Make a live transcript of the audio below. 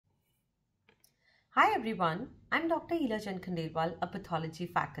Hi everyone, I'm Dr. Ila Jain Khandelwal, a pathology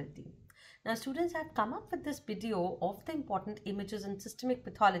faculty. Now students, I've come up with this video of the important images in systemic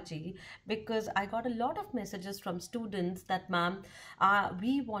pathology because I got a lot of messages from students that ma'am,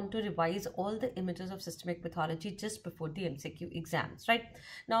 we want to revise all the images of systemic pathology just before the MCQ exams, right?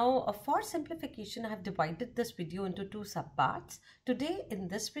 Now for simplification, I have divided this video into two subparts. Today in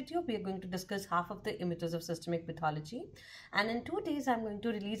this video, we are going to discuss half of the images of systemic pathology, and in 2 days, I'm going to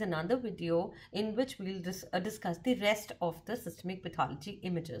release another video in which we'll discuss the rest of the systemic pathology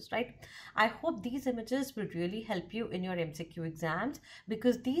images, right? I hope these images will really help you in your MCQ exams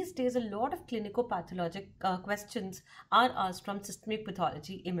because these days a lot of clinico-pathologic questions are asked from systemic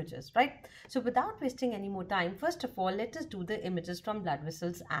pathology images, right? So without wasting any more time, first of all, let us do the images from blood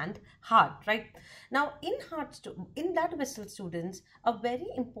vessels and heart, right? Now in blood vessel students, a very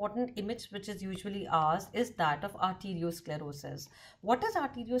important image which is usually asked is that of arteriosclerosis. What is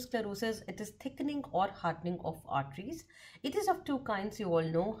arteriosclerosis? It is thickening or hardening of arteries. It is of two kinds, you all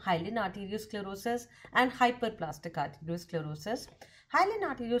know, hyaline arteriosclerosis and hyperplastic arteriosclerosis. Hyaline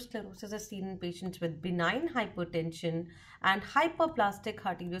arteriosclerosis is seen in patients with benign hypertension, and hyperplastic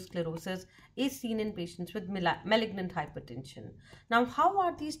arteriosclerosis is seen in patients with malignant hypertension. Now, how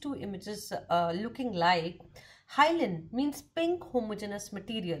are these two images looking like? Hyaline means pink homogeneous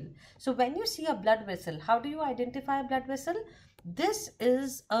material. So when you see a blood vessel, how do you identify a blood vessel? This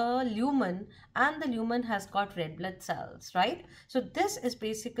is a lumen and the lumen has got red blood cells, right? So this is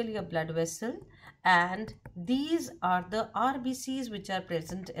basically a blood vessel and these are the RBCs which are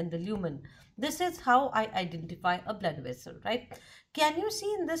present in the lumen. This is how I identify a blood vessel, right? Can you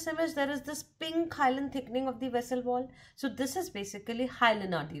see in this image there is this pink hyaline thickening of the vessel wall? So this is basically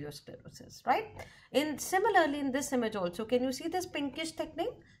hyaline arteriosclerosis, right? Similarly in this image also, can you see this pinkish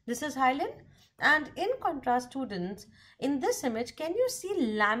thickening? This is hyaline. And in contrast, students, in this image, can you see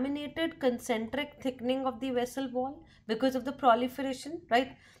laminated concentric thickening of the vessel wall because of the proliferation,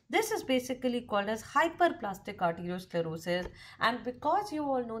 right? This is basically called as hyperplastic arteriosclerosis, and because you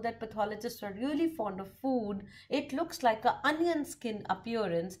all know that pathologists are really fond of food, it looks like an onion skin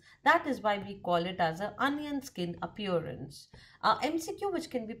appearance. That is why we call it as an onion skin appearance. MCQ which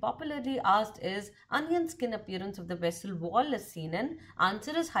can be popularly asked is onion skin appearance of the vessel wall is seen in.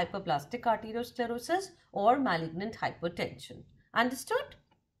 Answer is hyperplastic arteriosclerosis or malignant hypertension. Understood?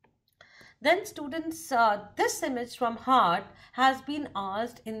 Then students, this image from heart has been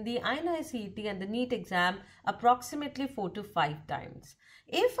asked in the INICET and the NEET exam approximately 4 to 5 times.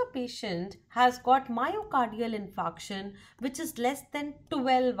 If a patient has got myocardial infarction which is less than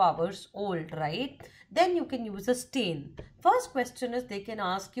 12 hours old, right, then you can use a stain. First question is they can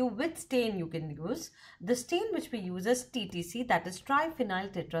ask you which stain you can use. The stain which we use is TTC, that is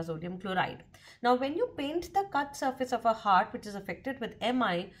triphenyl tetrazodium chloride. Now when you paint the cut surface of a heart which is affected with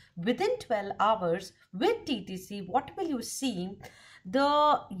MI within 12 hours with TTC, what will you see?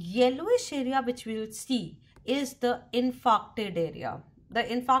 The yellowish area which we will see is the infarcted area. The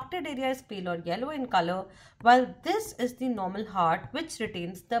infarcted area is pale or yellow in color, while this is the normal heart which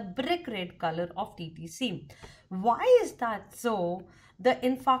retains the brick red color of TTC. Why is that so? The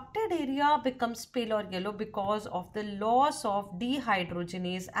infarcted area becomes pale or yellow because of the loss of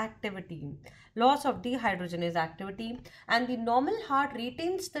dehydrogenase activity. Loss of dehydrogenase activity, and the normal heart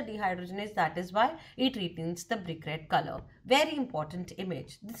retains the dehydrogenase, that is why it retains the brick red color. Very important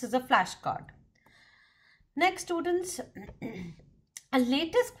image. This is a flashcard. Next students, a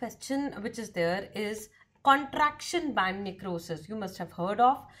latest question which is there is contraction band necrosis. You must have heard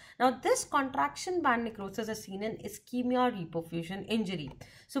of. Now this contraction band necrosis is seen in ischemia reperfusion injury.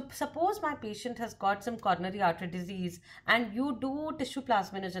 So suppose my patient has got some coronary artery disease and you do tissue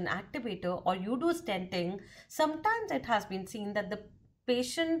plasminogen activator or you do stenting. Sometimes it has been seen that the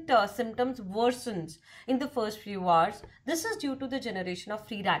patient symptoms worsens in the first few hours. This is due to the generation of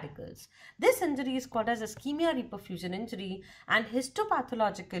free radicals. This injury is called as ischemia reperfusion injury, and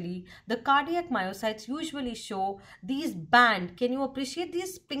histopathologically the cardiac myocytes usually show these bands. Can you appreciate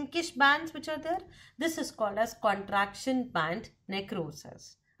these pinkish bands which are there? This is called as contraction band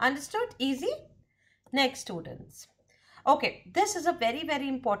necrosis. Understood? Easy? Next students. Okay, this is a very, very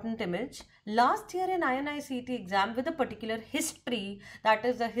important image. Last year in INICET exam with a particular history, that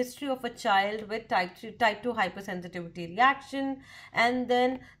is the history of a child with type 2 hypersensitivity reaction, and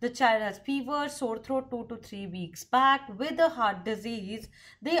then the child has fever, sore throat 2 to 3 weeks back with a heart disease.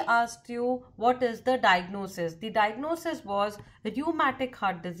 They asked you what is the diagnosis. The diagnosis was rheumatic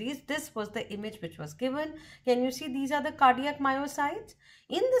heart disease. This was the image which was given. Can you see these are the cardiac myocytes?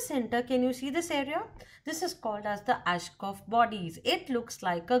 In the center, can you see this area? This is called as the Ashkoff bodies. It looks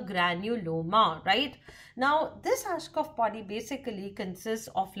like a granuloma, right? Now, this Ashkoff body basically consists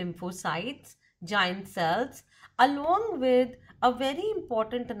of lymphocytes, giant cells, along with a very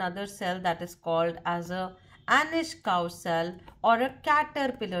important another cell that is called as a Anish cow cell or a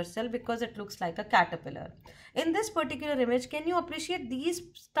caterpillar cell, because it looks like a caterpillar. In this particular image, can you appreciate these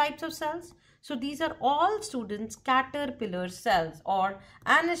types of cells? So these are all students caterpillar cells or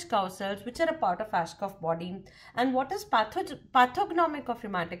Anish cow cells, which are a part of Ashkoff body. And what is pathognomic of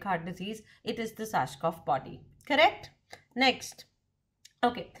rheumatic heart disease? It is this Ashkoff body. Correct? Next.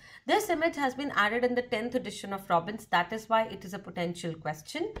 Okay, this image has been added in the 10th edition of Robbins. That is why it is a potential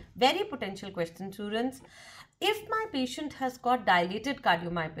question. Very potential question, students. If my patient has got dilated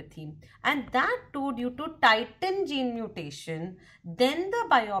cardiomyopathy and that too due to titin gene mutation, then the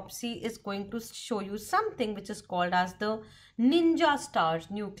biopsy is going to show you something which is called as the ninja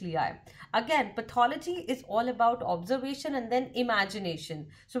stars nuclei. Again, pathology is all about observation and then imagination.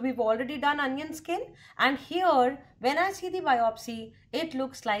 So we've already done onion skin, and here when I see the biopsy, it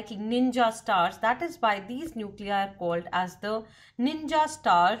looks like ninja stars. That is why these nuclei are called as the ninja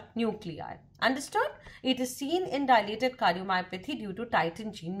star nuclei. Understood? It is seen in dilated cardiomyopathy due to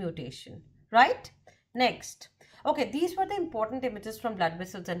titin gene mutation. Right? Next. Okay, these were the important images from blood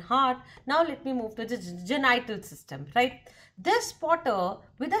vessels and heart. Now let me move to the genital system, right? This spotter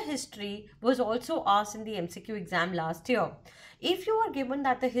with a history was also asked in the MCQ exam last year. If you are given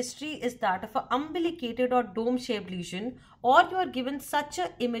that the history is that of an umbilicated or dome-shaped lesion, or you are given such an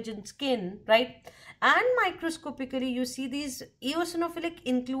image in skin, right? And microscopically you see these eosinophilic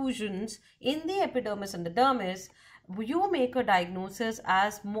inclusions in the epidermis and the dermis, you make a diagnosis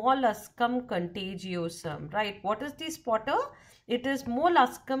as molluscum contagiosum, right? What is the spotter? It is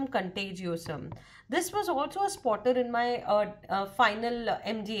molluscum contagiosum. This was also a spotter in my final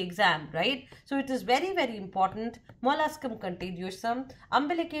MD exam, right? So it is very, very important. Molluscum contagiosum,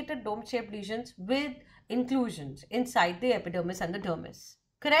 umbilicated dome-shaped lesions with inclusions inside the epidermis and the dermis.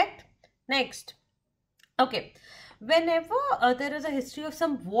 Correct? Next. Okay. Whenever there is a history of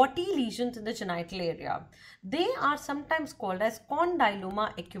some warty lesions in the genital area, they are sometimes called as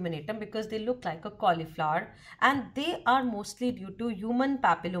condyloma acuminatum because they look like a cauliflower, and they are mostly due to human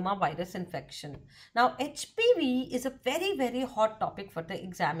papilloma virus infection. Now, HPV is a very, very hot topic for the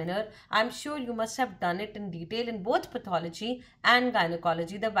examiner. I'm sure you must have done it in detail in both pathology and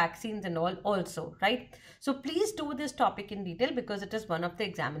gynecology, the vaccines and all also, right? So please do this topic in detail because it is one of the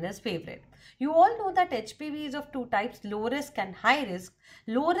examiner's favorite. You all know that HPV is of two types, low risk and high risk.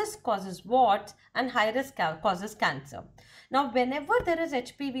 Low risk causes warts and high risk causes cancer. Now, whenever there is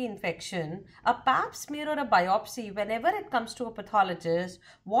HPV infection, a pap smear or a biopsy, whenever it comes to a pathologist,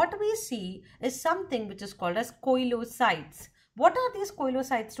 what we see is something which is called as koilocytes. What are these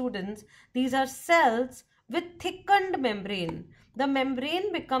koilocytes, students? These are cells with thickened membrane. The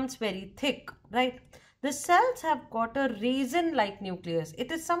membrane becomes very thick, right? The cells have got a raisin-like nucleus.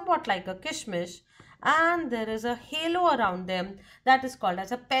 It is somewhat like a kishmish, and there is a halo around them that is called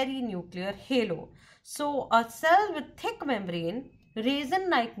as a perinuclear halo. So a cell with thick membrane,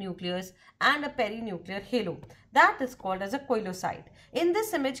 raisin-like nucleus and a perinuclear halo, that is called as a koilocyte. In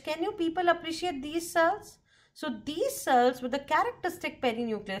this image, can you people appreciate these cells? So these cells with the characteristic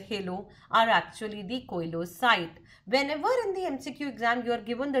perinuclear halo are actually the koilocyte. Whenever in the MCQ exam you are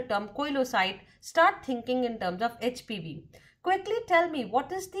given the term koilocyte, start thinking in terms of HPV. Quickly tell me,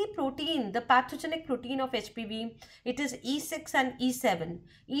 what is the protein, the pathogenic protein of HPV? It is E6 and E7.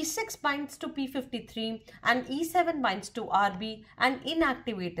 E6 binds to P53 and E7 binds to RB and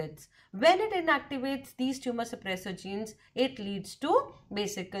inactivates it. When it inactivates these tumor suppressor genes, it leads to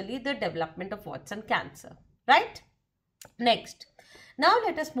basically the development of warts and cancer. Right? Next. Now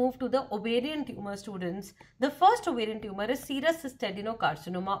let us move to the ovarian tumor, students. The first ovarian tumor is serous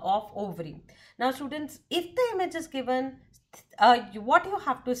cystadenocarcinoma of ovary. Now students, if the image is given, what you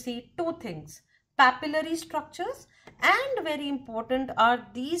have to see, two things: papillary structures, and very important are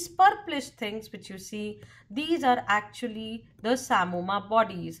these purplish things which you see. These are actually the Samoma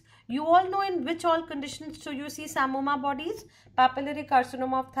bodies. You all know in which all conditions do you see Samoma bodies? Papillary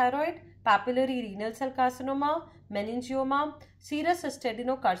carcinoma of thyroid, papillary renal cell carcinoma, meningioma, serous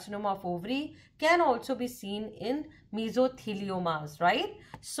cystadenocarcinoma of ovary can also be seen in mesotheliomas, right?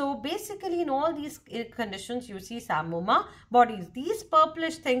 So basically in all these conditions you see Samoma bodies. These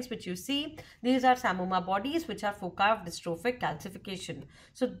purplish things which you see, these are Samoma bodies which are foci of dystrophic calcification.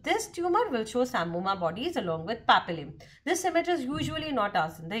 So this tumor will show Samoma bodies along with papillae. This image is usually not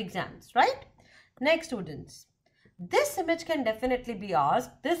asked in the exams, right? Next, students. This image can definitely be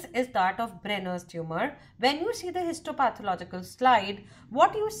asked. This is that of Brenner's tumor. When you see the histopathological slide,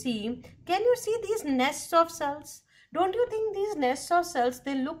 what you see, can you see these nests of cells? Don't you think these nests of cells,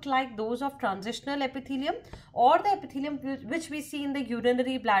 they look like those of transitional epithelium or the epithelium which we see in the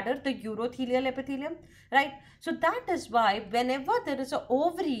urinary bladder, the urothelial epithelium, right? So that is why whenever there is an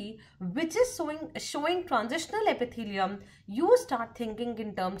ovary which is showing transitional epithelium, you start thinking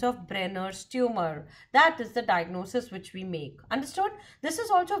in terms of Brenner's tumor. That is the diagnosis which we make. Understood? This is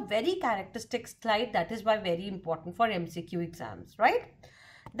also a very characteristic slide. That is why very important for MCQ exams, right?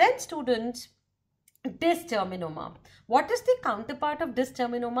 Then students, dysgerminoma. What is the counterpart of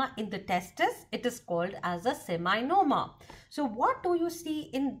dysgerminoma in the testis? It is called as a seminoma. So what do you see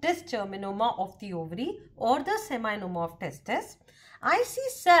in dysgerminoma of the ovary or the seminoma of testis? I see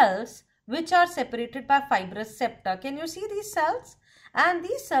cells which are separated by fibrous septa. Can you see these cells? And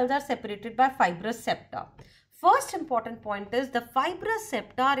these cells are separated by fibrous septa. First important point is the fibrous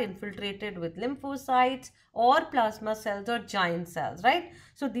septa are infiltrated with lymphocytes or plasma cells or giant cells, right?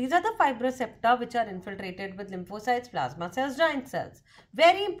 So these are the fibrous septa which are infiltrated with lymphocytes, plasma cells, giant cells.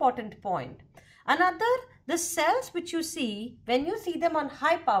 Very important point. Another, the cells which you see, when you see them on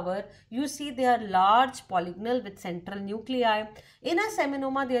high power, you see they are large polygonal with central nuclei. In a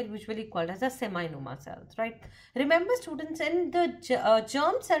seminoma, they are usually called as a seminoma cells, right? Remember students, in the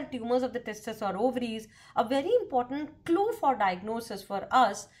germ cell tumors of the testis or ovaries, a very important clue for diagnosis for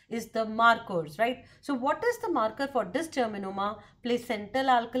us is the markers, right? So what is the marker for dysgerminoma?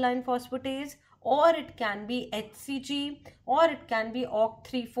 Placental alkaline phosphatase, or it can be HCG, or it can be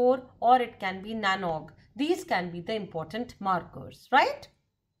OCT34, or it can be NANOG. These can be the important markers, right?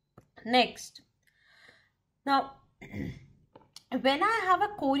 Next. Now, when I have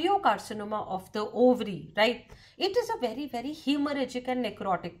a choriocarcinoma of the ovary, right, it is a very, very hemorrhagic and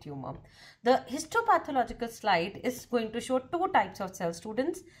necrotic tumor. The histopathological slide is going to show two types of cell,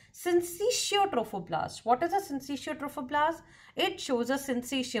 students. Syncytiotrophoblasts. What is a syncytiotrophoblasts? It shows a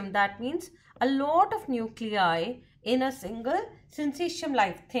syncytium. That means a lot of nuclei in a single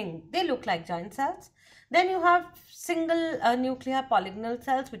syncytium-like thing. They look like giant cells. Then you have single nuclear polygonal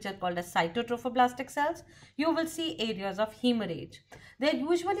cells which are called as cytotrophoblastic cells. You will see areas of hemorrhage. They are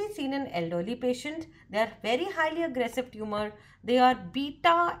usually seen in elderly patients. They are very highly aggressive tumor. They are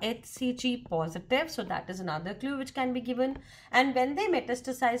beta HCG positive. So that is another clue which can be given. And when they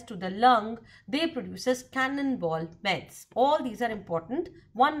metastasize to the lung, they produces cannonball meds. All these are important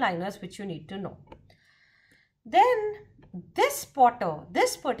one-liners which you need to know. Then this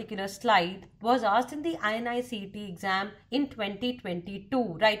particular slide was asked in the INICET exam in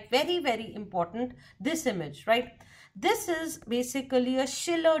 2022, right? Very, very important, this image, right? This is basically a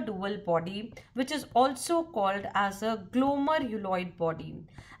Schiller dual body, which is also called as a glomeruloid body.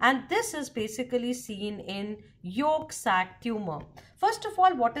 And this is basically seen in yolk sac tumor. First of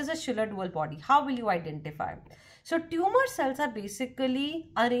all, what is a Schiller dual body? How will you identify? So tumor cells are basically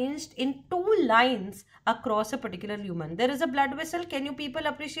arranged in two lines across a particular lumen. There is a blood vessel. Can you people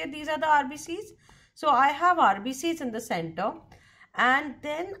appreciate these are the RBCs? So I have RBCs in the center, and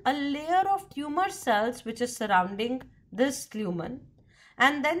then a layer of tumor cells which is surrounding this lumen.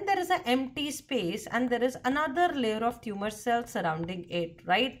 And then there is an empty space and there is another layer of tumor cells surrounding it,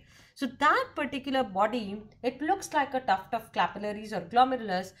 right? So that particular body, it looks like a tuft of capillaries or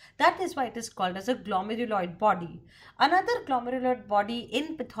glomerulus. That is why it is called as a glomeruloid body. Another glomeruloid body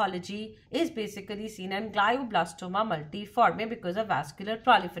in pathology is basically seen in glioblastoma multiforme because of vascular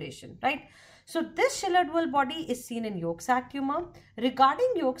proliferation, right? So this Schiller dual body is seen in yolk sac tumor.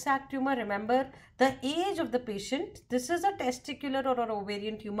 Regarding yolk sac tumor, remember the age of the patient. This is a testicular or an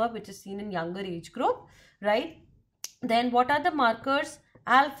ovarian tumor which is seen in younger age group, right? Then what are the markers?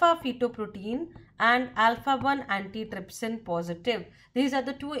 Alpha fetoprotein and alpha-1 antitrypsin positive. These are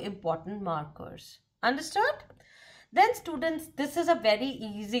the two important markers. Understood? Then students, this is a very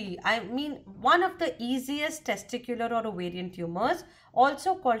easy, one of the easiest testicular or ovarian tumors,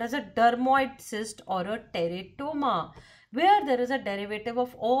 also called as a dermoid cyst or a teratoma, where there is a derivative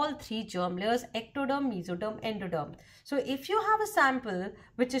of all three germ layers: ectoderm, mesoderm, endoderm. So if you have a sample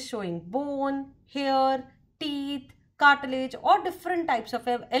which is showing bone, hair, teeth, cartilage, or different types of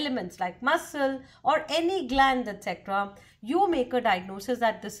elements like muscle or any glands, etc., you make a diagnosis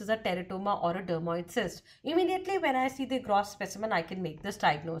that this is a teratoma or a dermoid cyst. Immediately when I see the gross specimen, I can make this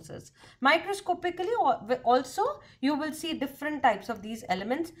diagnosis. Microscopically also, you will see different types of these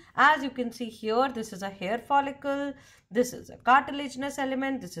elements. As you can see here, this is a hair follicle, this is a cartilaginous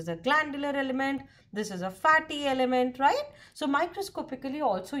element, this is a glandular element, this is a fatty element, right? So microscopically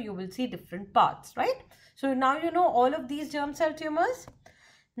also you will see different parts, right? So now you know all of these germ cell tumors.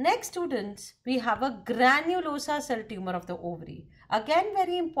 Next students, we have a granulosa cell tumor of the ovary. Again,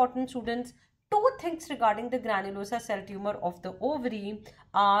 very important students, two things regarding the granulosa cell tumor of the ovary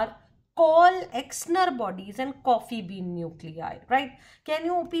are Col-Exner bodies and coffee bean nuclei, right? Can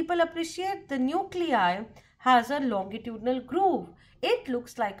you people appreciate? The nuclei has a longitudinal groove. It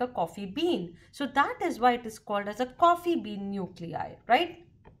looks like a coffee bean. So that is why it is called as a coffee bean nuclei, right?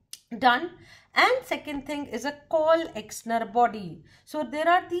 Done. And second thing is a Col-Exner body. So there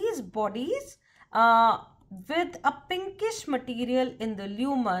are these bodies with a pinkish material in the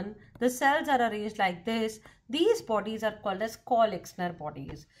lumen. The cells are arranged like this. These bodies are called as Col-Exner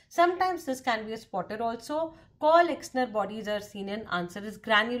bodies. Sometimes this can be a spotted also. Col-Exner bodies are seen in answer is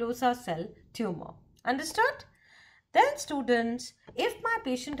granulosa cell tumor. Understood? Then students, if my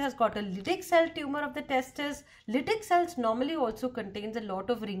patient has got a lytic cell tumor of the testis, lytic cells normally also contains a lot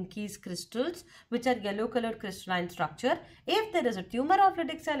of Rinke's crystals, which are yellow colored crystalline structure. If there is a tumor of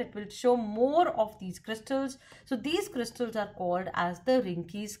lytic cell, it will show more of these crystals. So these crystals are called as the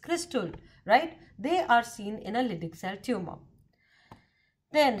Rinke's crystal, right? They are seen in a lytic cell tumor.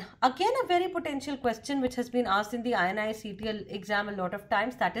 Then again a very potential question which has been asked in the INICET exam a lot of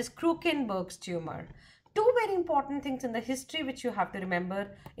times, that is Krukenberg's tumor. Two very important things in the history which you have to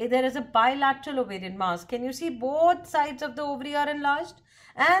remember. There is a bilateral ovarian mass. Can you see both sides of the ovary are enlarged?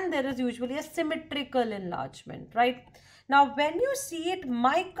 And there is usually a symmetrical enlargement, right? Now, when you see it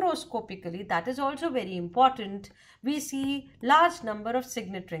microscopically, that is also very important. We see large number of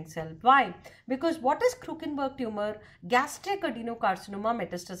signet ring cells. Why? Because what is Krukenberg tumor? Gastric adenocarcinoma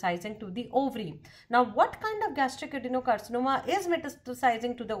metastasizing to the ovary. Now, what kind of gastric adenocarcinoma is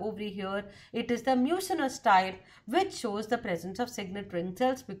metastasizing to the ovary here? It is the mucinous type, which shows the presence of signet ring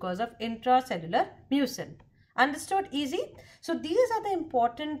cells because of intracellular mucin. Understood? Easy? So these are the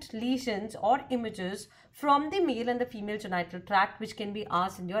important lesions or images from the male and the female genital tract which can be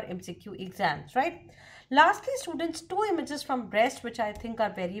asked in your MCQ exams, right? Lastly, students, two images from breast which I think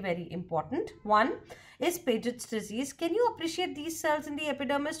are very, very important. One is Paget's disease. Can you appreciate these cells in the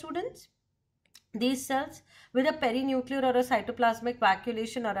epidermis, students? These cells with a perinuclear or a cytoplasmic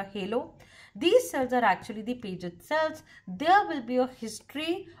vacuolation or a halo. These cells are actually the Paget cells. There will be a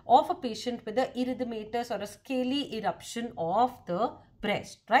history of a patient with a erythematous or a scaly eruption of the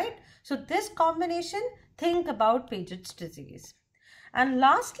breast, right? So this combination, think about Paget's disease. And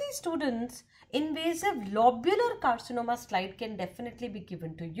lastly, students, invasive lobular carcinoma slide can definitely be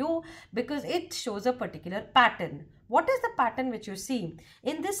given to you because it shows a particular pattern. What is the pattern which you see?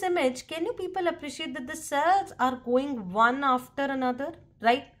 In this image, can you people appreciate that the cells are going one after another,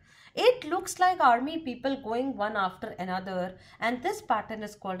 right? It looks like army people going one after another, and this pattern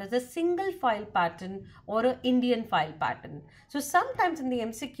is called as a single file pattern or an Indian file pattern. So sometimes in the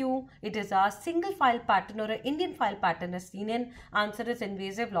MCQ, it is a single file pattern or an Indian file pattern is seen in. Answer is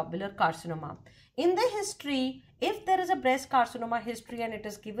invasive lobular carcinoma. In the history, if there is a breast carcinoma history and it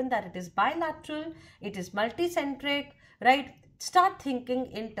is given that it is bilateral, it is multicentric, right? Start thinking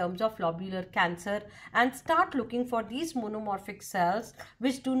in terms of lobular cancer and start looking for these monomorphic cells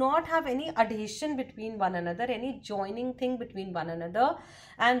which do not have any adhesion between one another, any joining thing between one another,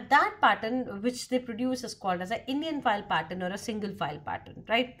 and that pattern which they produce is called as an Indian file pattern or a single file pattern,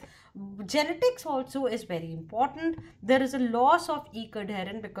 right? Genetics also is very important. There is a loss of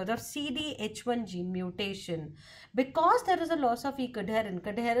E-cadherin because of CDH1 gene mutation. Because there is a loss of E-cadherin,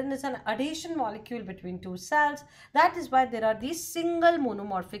 cadherin is an adhesion molecule between two cells. That is why there are these single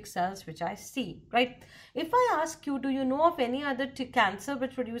monomorphic cells which I see, right? If I ask you, do you know of any other cancer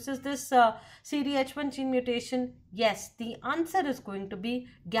which produces this CDH1 gene mutation? Yes, the answer is going to be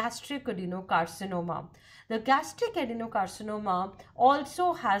gastric adenocarcinoma. The gastric adenocarcinoma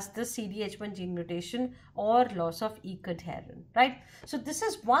also has the CDH1 gene mutation or loss of E-cadherin, right? So this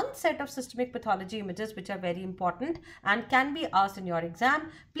is one set of systemic pathology images which are very important and can be asked in your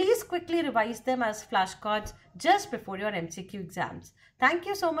exam. Please quickly revise them as flashcards just before your MCQ exams. Thank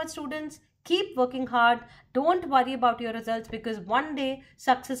you so much, students. Keep working hard. Don't worry about your results because one day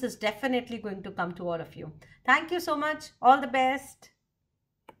success is definitely going to come to all of you. Thank you so much. All the best.